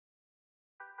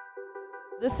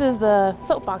This is the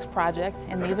SoapBox Project,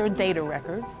 and these are data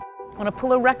records. I want to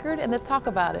pull a record and then talk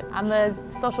about it. I'm the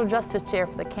social justice chair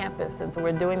for the campus, and so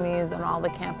we're doing these on all the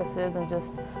campuses and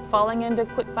just falling into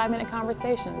quick 5-minute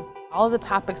conversations. All of the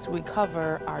topics we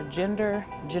cover are gender,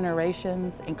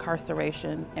 generations,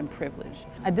 incarceration, and privilege.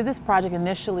 I did this project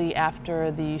initially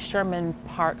after the Sherman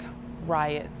Park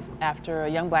riots, after a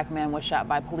young black man was shot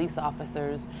by police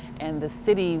officers, and the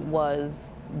city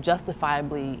was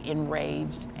justifiably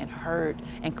enraged and hurt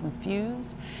and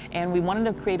confused, and we wanted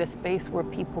to create a space where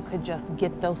people could just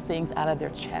get those things out of their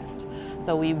chest.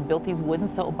 So we built these wooden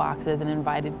soapboxes and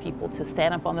invited people to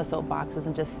stand up on the soapboxes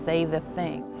and just say the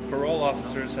thing. Parole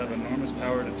officers have enormous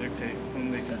power to dictate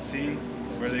whom they can see,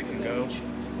 where they can go,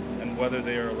 and whether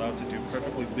they are allowed to do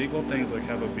perfectly legal things like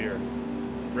have a beer.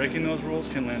 Breaking those rules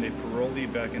can land a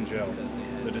parolee back in jail.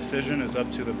 The decision is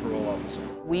up to the parole officer.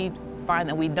 We find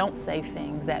that we don't say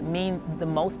things that mean the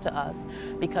most to us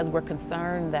because we're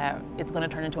concerned that it's going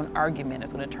to turn into an argument,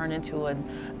 it's going to turn into a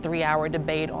 3-hour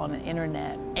debate on the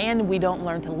internet, and we don't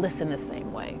learn to listen the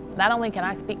same way. Not only can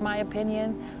I speak my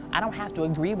opinion, I don't have to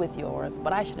agree with yours,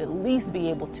 but I should at least be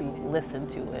able to listen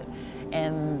to it.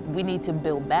 And we need to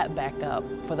build that back up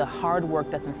for the hard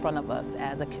work that's in front of us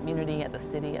as a community, as a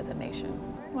city, as a nation.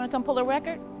 You want to come pull a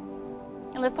record?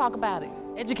 And let's talk about it.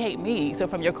 Educate me. So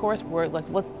from your coursework, like,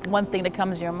 what's one thing that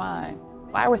comes to your mind?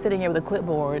 If I were sitting here with a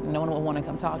clipboard, no one would want to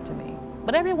come talk to me.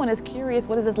 But everyone is curious,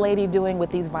 what is this lady doing with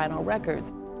these vinyl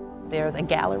records? There's a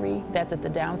gallery that's at the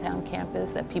downtown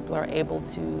campus that people are able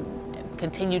to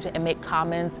continue to make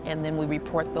comments, and then we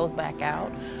report those back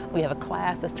out. We have a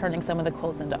class that's turning some of the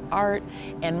quotes into art,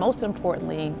 and most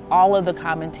importantly, all of the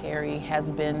commentary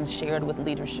has been shared with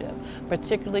leadership,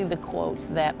 particularly the quotes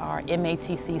that are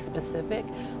MATC specific.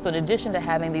 So in addition to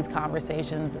having these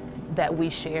conversations that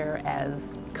we share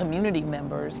as community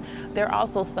members, there are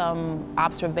also some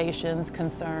observations,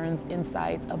 concerns,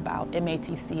 insights about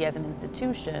MATC as an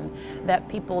institution that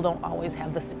people don't always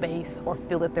have the space or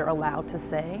feel that they're allowed to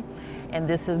say. And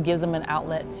this gives them an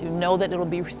outlet to know that it'll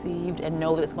be received and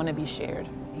know that it's going to be shared.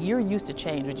 You're used to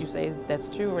change. Would you say that's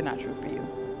true or not true for you?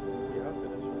 Yeah, I'd say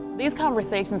that's true. These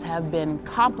conversations have been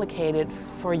complicated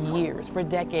for years, for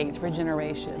decades, for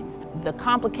generations. The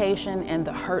complication and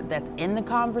the hurt that's in the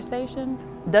conversation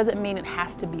doesn't mean it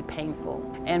has to be painful.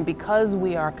 And because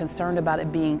we are concerned about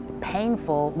it being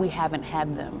painful, we haven't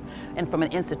had them. And from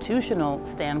an institutional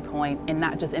standpoint, and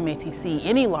not just MATC,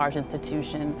 any large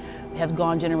institution has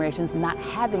gone generations not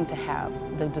having to have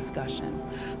the discussion.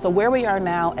 So where we are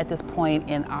now at this point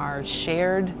in our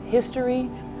shared history,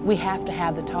 we have to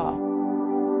have the talk.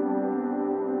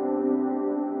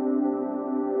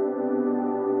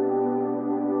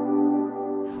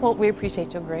 Well, we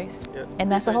appreciate your grace. Yeah,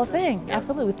 and that's the whole thing. Yeah.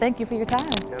 Absolutely. Thank you for your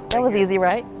time. Yeah, that was easy,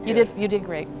 right? Yeah. You did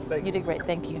great. Thank you did great.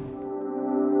 Thank you.